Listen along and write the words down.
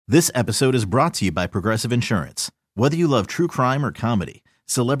This episode is brought to you by Progressive Insurance. Whether you love true crime or comedy,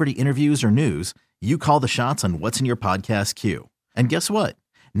 celebrity interviews or news, you call the shots on what's in your podcast queue. And guess what?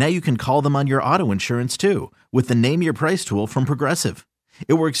 Now you can call them on your auto insurance too with the Name Your Price tool from Progressive.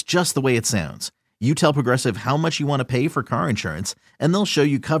 It works just the way it sounds. You tell Progressive how much you want to pay for car insurance, and they'll show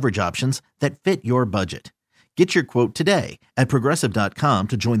you coverage options that fit your budget. Get your quote today at Progressive.com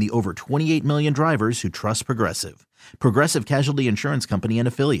to join the over 28 million drivers who trust Progressive. Progressive Casualty Insurance Company and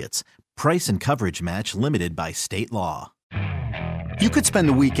Affiliates. Price and coverage match limited by state law. You could spend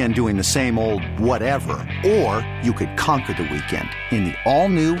the weekend doing the same old whatever, or you could conquer the weekend in the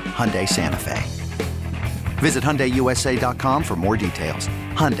all-new Hyundai Santa Fe. Visit HyundaiUSA.com for more details.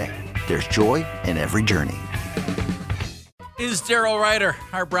 Hyundai, there's joy in every journey. Is Daryl Ryder,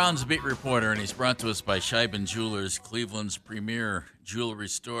 our Browns beat reporter, and he's brought to us by Scheiben Jewelers, Cleveland's premier jewelry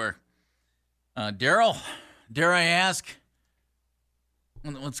store. Daryl, dare I ask,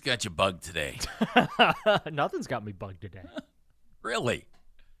 what's got you bugged today? Nothing's got me bugged today. Really?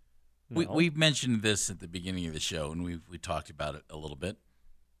 No. We've mentioned this at the beginning of the show, and we talked about it a little bit.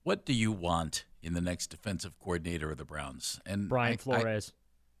 What do you want in the next defensive coordinator of the Browns? And Brian Flores.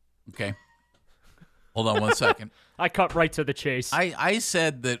 Okay. Hold on one second. I cut right to the chase. I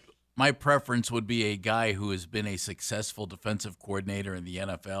said that my preference would be a guy who has been a successful defensive coordinator in the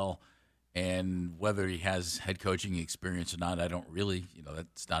NFL, and whether he has head coaching experience or not, I don't really,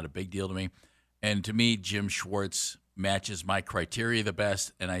 that's not a big deal to me. And to me, Jim Schwartz matches my criteria the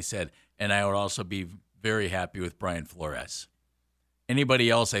best, and I said, and I would also be very happy with Brian Flores. Anybody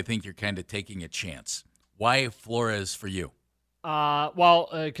else, I think you're kind of taking a chance. Why Flores for you?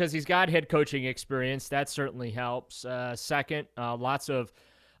 Because he's got head coaching experience. That certainly helps. Second, lots of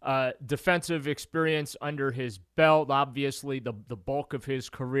defensive experience under his belt. Obviously, the bulk of his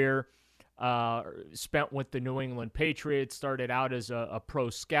career spent with the New England Patriots. Started out as a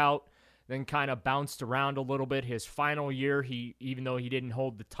pro scout, then kind of bounced around a little bit. His final year, even though he didn't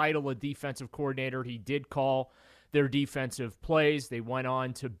hold the title of defensive coordinator, he did call their defensive plays. They went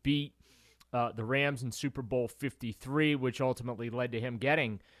on to beat the Rams in Super Bowl 53, which ultimately led to him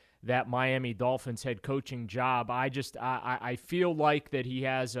getting that Miami Dolphins head coaching job. I feel like that he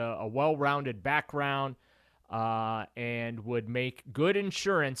has a well-rounded background and would make good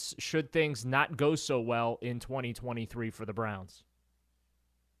insurance should things not go so well in 2023 for the Browns.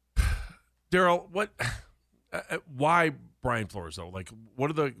 Daryl, why Brian Flores though? Like,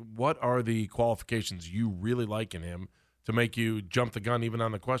 what are the qualifications you really like in him to make you jump the gun even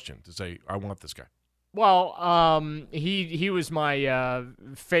on the question to say, I want this guy? Well, he was my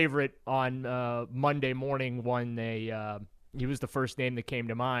favorite on Monday morning when he was the first name that came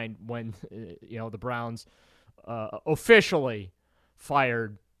to mind when the Browns officially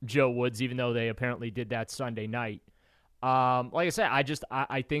fired Joe Woods, even though they apparently did that Sunday night. Like I said,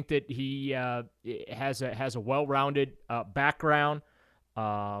 I think that he has a well-rounded background.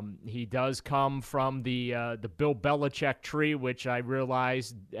 He does come from the Bill Belichick tree, which I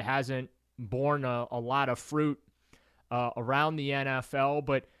realize hasn't borne a lot of fruit around the NFL.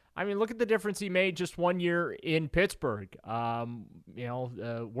 But I mean, look at the difference he made just 1 year in Pittsburgh.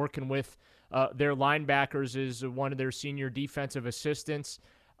 Working with their linebackers as one of their senior defensive assistants.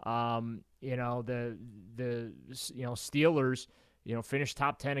 The Steelers, finished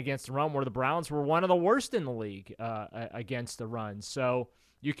top 10 against the run, where the Browns were one of the worst in the league against the run. So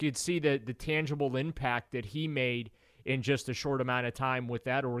you could see the tangible impact that he made in just a short amount of time with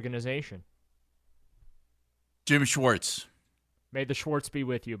that organization. Jim Schwartz. May the Schwartz be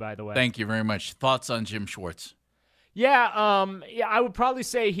with you, by the way. Thank you very much. Thoughts on Jim Schwartz? Yeah, I would probably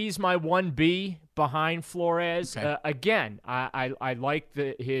say he's my 1B behind Flores. Okay. Again, I like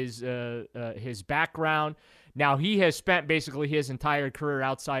his background. Now, he has spent basically his entire career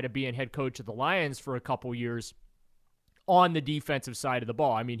outside of being head coach of the Lions for a couple years on the defensive side of the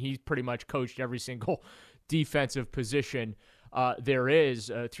ball. I mean, he's pretty much coached every single defensive position there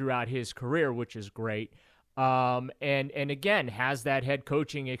is throughout his career, which is great. And again, has that head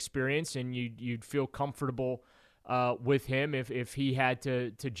coaching experience, and you'd feel comfortable with him if he had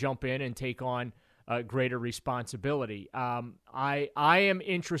to jump in and take on greater responsibility. I am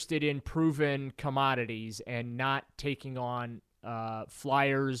interested in proven commodities and not taking on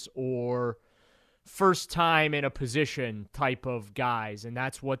flyers or first time in a position type of guys, and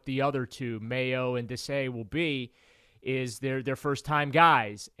that's what the other two, Mayo and Desai, will be. Is they're first time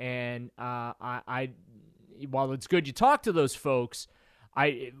guys, and I while it's good you talk to those folks,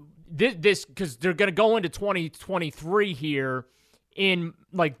 this because they're going to go into 2023 here in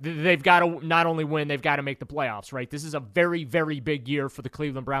like they've got to not only win, they've got to make the playoffs, right? This is a very, very big year for the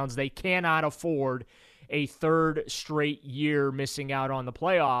Cleveland Browns. They cannot afford a third straight year missing out on the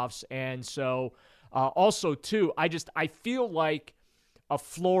playoffs. And so also, too, I feel like a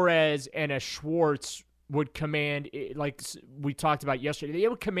Flores and a Schwartz would command, like we talked about yesterday, they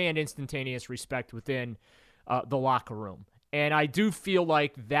would command instantaneous respect within the locker room. And I do feel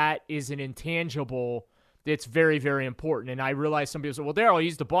like that is an intangible that's very, very important. And I realize some people say, well, Daryl,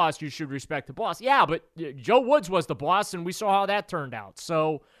 he's the boss. You should respect the boss. Yeah, but Joe Woods was the boss, and we saw how that turned out.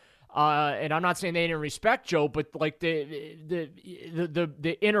 So, and I'm not saying they didn't respect Joe, but like the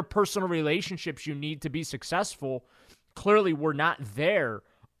interpersonal relationships you need to be successful clearly were not there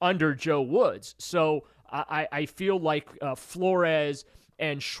under Joe Woods. So I feel like Flores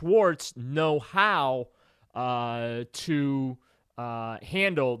and Schwartz know how to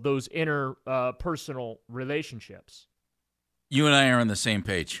handle those interpersonal relationships. You and I are on the same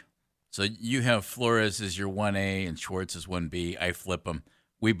page. So you have Flores as your 1A and Schwartz as 1B. I flip them.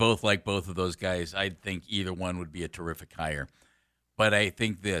 We both like both of those guys. I think either one would be a terrific hire. But I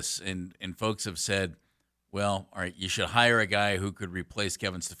think this, and folks have said, well, all right, you should hire a guy who could replace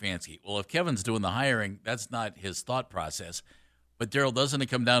Kevin Stefanski. Well, if Kevin's doing the hiring, that's not his thought process. But, Daryl, doesn't it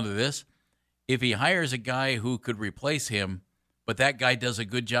come down to this? If he hires a guy who could replace him, but that guy does a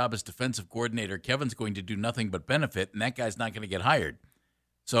good job as defensive coordinator, Kevin's going to do nothing but benefit, and that guy's not going to get hired.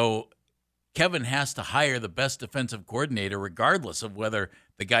 So Kevin has to hire the best defensive coordinator regardless of whether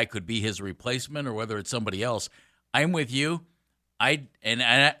the guy could be his replacement or whether it's somebody else. I'm with you. I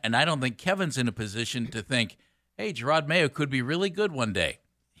don't think Kevin's in a position to think, hey, Gerard Mayo could be really good one day.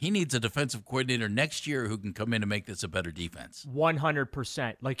 He needs a defensive coordinator next year who can come in and make this a better defense.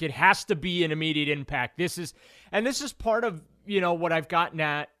 100%. Like, it has to be an immediate impact. This is part of, what I've gotten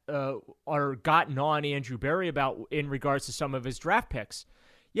at or gotten on Andrew Berry about in regards to some of his draft picks.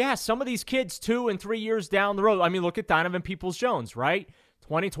 Yeah, some of these kids 2 and 3 years down the road. I mean, look at Donovan Peoples-Jones, right?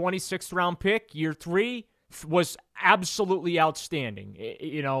 2020 6th-round pick, year 3, was absolutely outstanding.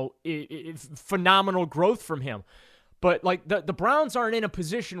 Phenomenal growth from him. But like the Browns aren't in a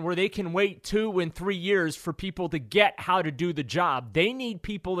position where they can wait 2 and 3 years for people to get how to do the job. They need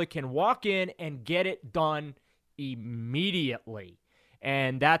people that can walk in and get it done immediately.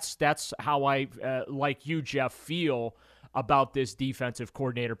 And that's how I, like you, Jeff, feel about this defensive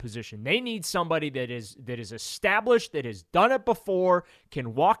coordinator position. They need somebody that is established, that has done it before,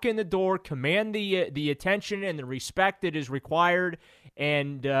 can walk in the door, command the attention and the respect that is required,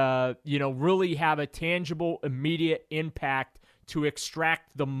 and really have a tangible, immediate impact to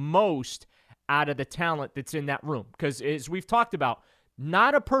extract the most out of the talent that's in that room. Because as we've talked about,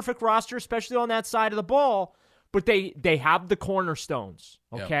 not a perfect roster, especially on that side of the ball, but they have the cornerstones,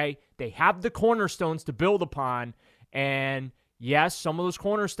 okay? Yep. They have the cornerstones to build upon. And yes, some of those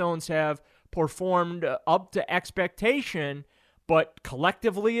cornerstones have performed up to expectation, but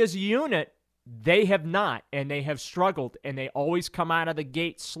collectively as a unit, they have not, and they have struggled, and they always come out of the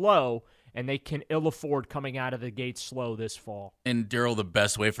gate slow, and they can ill afford coming out of the gate slow this fall. And, Daryl, the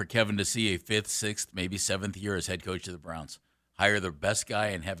best way for Kevin to see a 5th, 6th, maybe 7th year as head coach of the Browns, hire the best guy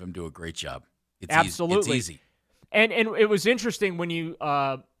and have him do a great job. It's Absolutely. It's easy. And it was interesting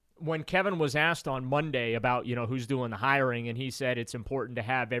when Kevin was asked on Monday about, who's doing the hiring, and he said it's important to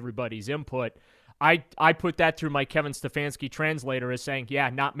have everybody's input. I put that through my Kevin Stefanski translator as saying, yeah,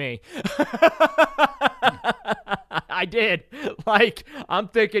 not me. I did. Like, I'm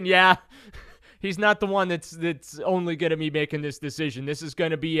thinking, yeah, he's not the one that's only going to be making this decision. This is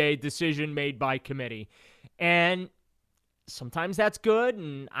going to be a decision made by committee. And sometimes that's good,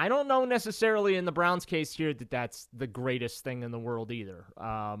 and I don't know necessarily in the Browns' case here that that's the greatest thing in the world either.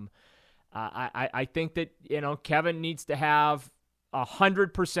 I think that Kevin needs to have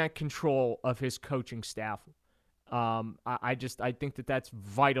 100% control of his coaching staff. I think that that's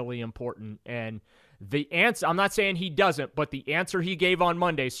vitally important, and the answer, I'm not saying he doesn't, but the answer he gave on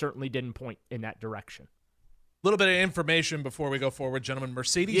Monday certainly didn't point in that direction. Little bit of information before we go forward, gentlemen.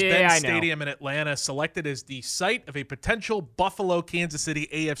 Mercedes-Benz Stadium in Atlanta selected as the site of a potential Buffalo-Kansas City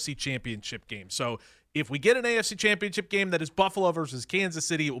AFC Championship game. So if we get an AFC Championship game that is Buffalo versus Kansas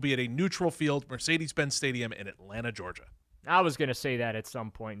City, it will be at a neutral field, Mercedes-Benz Stadium in Atlanta, Georgia. I was going to say that at some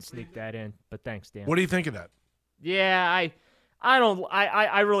point and sneak that in, but thanks, Dan. What do you think of that? Yeah,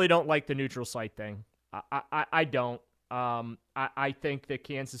 I really don't like the neutral site thing. I don't. I think that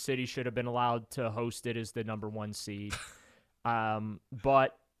Kansas City should have been allowed to host it as the number 1 seed.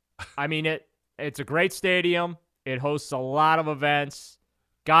 But I mean, it's a great stadium. It hosts a lot of events.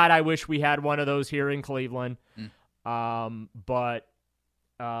 God, I wish we had one of those here in Cleveland. But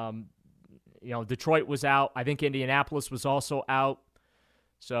Detroit was out. I think Indianapolis was also out.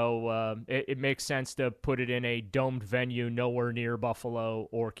 So it makes sense to put it in a domed venue nowhere near Buffalo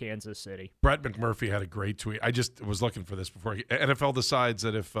or Kansas City. Brett McMurphy had a great tweet. I just was looking for this before. NFL decides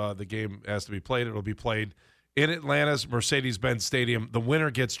that if the game has to be played, it'll be played in Atlanta's Mercedes-Benz Stadium. The winner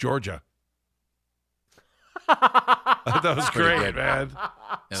gets Georgia. That was great, good. man.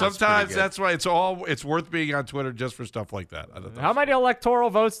 Yeah, Sometimes that's why it's worth being on Twitter just for stuff like that. How many electoral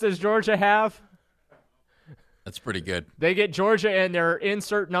votes does Georgia have? That's pretty good. They get Georgia and their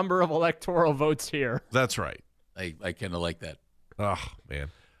insert number of electoral votes here. That's right. I kind of like that. Oh, man.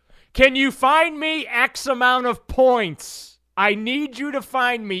 Can you find me X amount of points? I need you to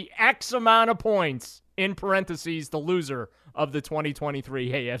find me X amount of points, in parentheses, the loser of the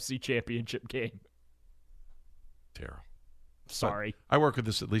 2023 AFC Championship game. Terrible. Sorry. I work with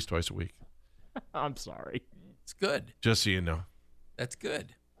this at least twice a week. I'm sorry. It's good. Just so you know. That's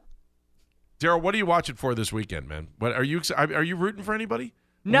good. Daryl, what are you watching for this weekend, man? What are you rooting for anybody?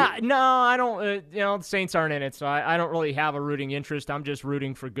 No, I don't. The Saints aren't in it, so I don't really have a rooting interest. I'm just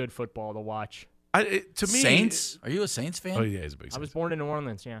rooting for good football to watch. To me, Saints? Are you a Saints fan? Oh yeah, he's a big Saints. I was born in New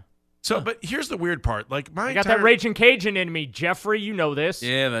Orleans, yeah. So, but here's the weird part. Like I got that Raging Cajun in me, Jeffrey. You know this.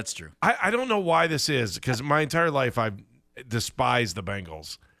 Yeah, that's true. I don't know why this is, because my entire life I've despised the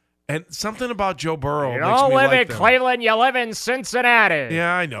Bengals. And something about Joe Burrow You makes don't me live like in Cleveland, you live in Cincinnati.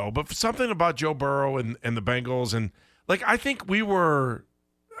 Yeah, I know. But something about Joe Burrow and the Bengals. And, like, I think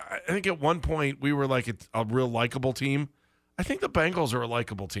at one point we were like a real likable team. I think the Bengals are a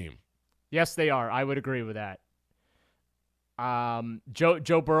likable team. Yes, they are. I would agree with that.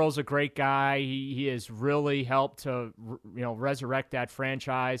 Joe Burrow's a great guy. He has really helped to resurrect that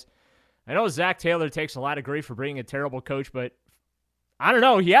franchise. I know Zach Taylor takes a lot of grief for being a terrible coach, but I don't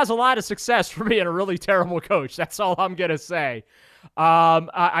know. He has a lot of success for being a really terrible coach. That's all I'm going to say.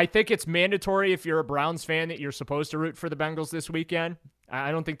 I think it's mandatory if you're a Browns fan that you're supposed to root for the Bengals this weekend.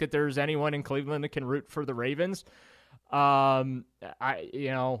 I don't think that there's anyone in Cleveland that can root for the Ravens. I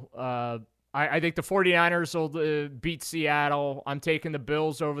think the 49ers will beat Seattle. I'm taking the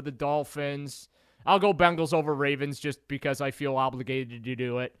Bills over the Dolphins. I'll go Bengals over Ravens just because I feel obligated to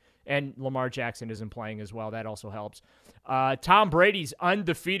do it. And Lamar Jackson isn't playing as well. That also helps. Tom Brady's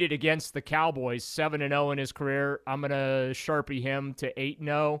undefeated against the Cowboys, 7-0 in his career. I'm going to Sharpie him to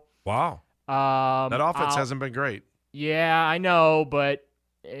 8-0. Wow. That offense hasn't been great. Yeah, I know, but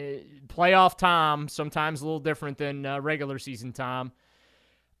playoff Tom, sometimes a little different than regular season Tom.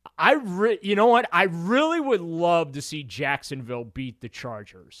 You know what? I really would love to see Jacksonville beat the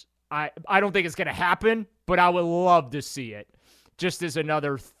Chargers. I don't think it's going to happen, but I would love to see it. Just as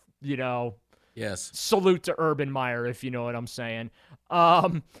another, yes, salute to Urban Meyer, if you know what I'm saying.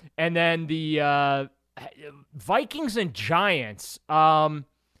 And then the Vikings and Giants.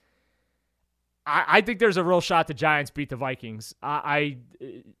 I think there's a real shot the Giants beat the Vikings. I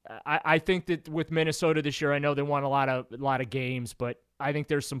think that with Minnesota this year, I know they won a lot of games, but I think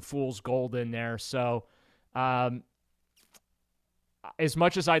there's some fool's gold in there. So, as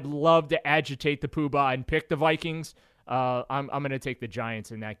much as I'd love to agitate the poobah and pick the Vikings, I'm going to take the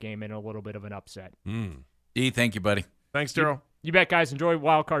Giants in that game in a little bit of an upset. D, thank you, buddy. Thanks, Daryl. You bet, guys. Enjoy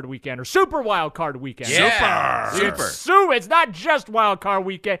Wild Card Weekend or Super Wild Card Weekend. Yeah. Super. It's not just Wild Card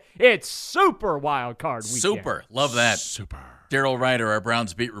Weekend. It's Super Wild Card Weekend. Super. Love that. Super. Daryl Ryder, our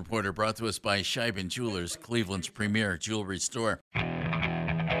Browns beat reporter, brought to us by Scheiben Jewelers, Cleveland's premier jewelry store.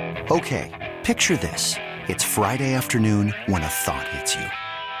 Okay, picture this. It's Friday afternoon when a thought hits you.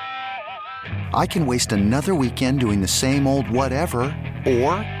 I can waste another weekend doing the same old whatever,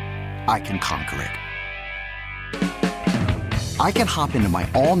 or I can conquer it. I can hop into my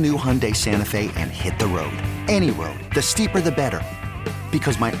all-new Hyundai Santa Fe and hit the road. Any road. The steeper, the better.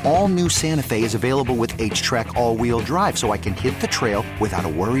 Because my all-new Santa Fe is available with H-Track all-wheel drive, so I can hit the trail without a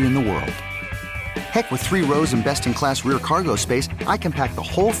worry in the world. Heck, with 3 rows and best-in-class rear cargo space, I can pack the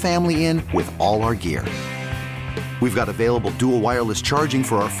whole family in with all our gear. We've got available dual wireless charging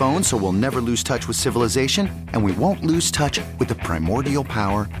for our phones, so we'll never lose touch with civilization, and we won't lose touch with the primordial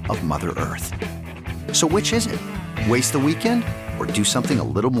power of Mother Earth. So which is it? Waste the weekend or do something a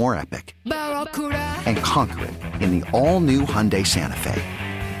little more epic? And conquer it in the all-new Hyundai Santa Fe.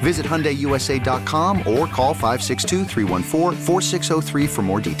 Visit HyundaiUSA.com or call 562-314-4603 for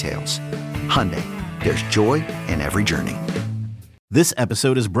more details. Hyundai, there's joy in every journey. This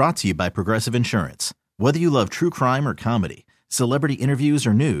episode is brought to you by Progressive Insurance. Whether you love true crime or comedy, celebrity interviews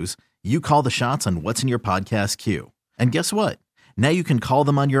or news, you call the shots on what's in your podcast queue. And guess what? Now you can call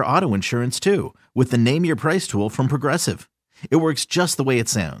them on your auto insurance too with the Name Your Price tool from Progressive. It works just the way it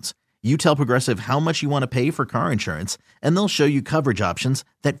sounds. You tell Progressive how much you want to pay for car insurance, and they'll show you coverage options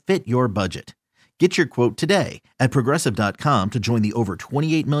that fit your budget. Get your quote today at Progressive.com to join the over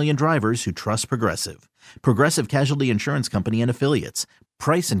 28 million drivers who trust Progressive. Progressive Casualty Insurance Company and Affiliates.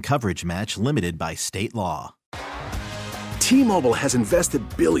 Price and coverage match limited by state law. T-Mobile has invested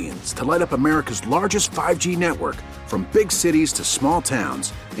billions to light up America's largest 5G network, from big cities to small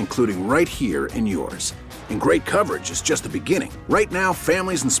towns, including right here in yours. And great coverage is just the beginning. Right now,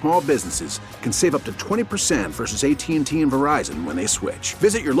 families and small businesses can save up to 20% versus AT&T and Verizon when they switch.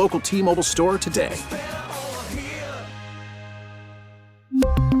 Visit your local T-Mobile store today.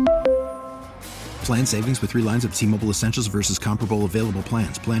 Plan savings with 3 lines of T-Mobile Essentials versus comparable available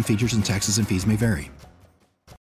plans. Plan features and taxes and fees may vary.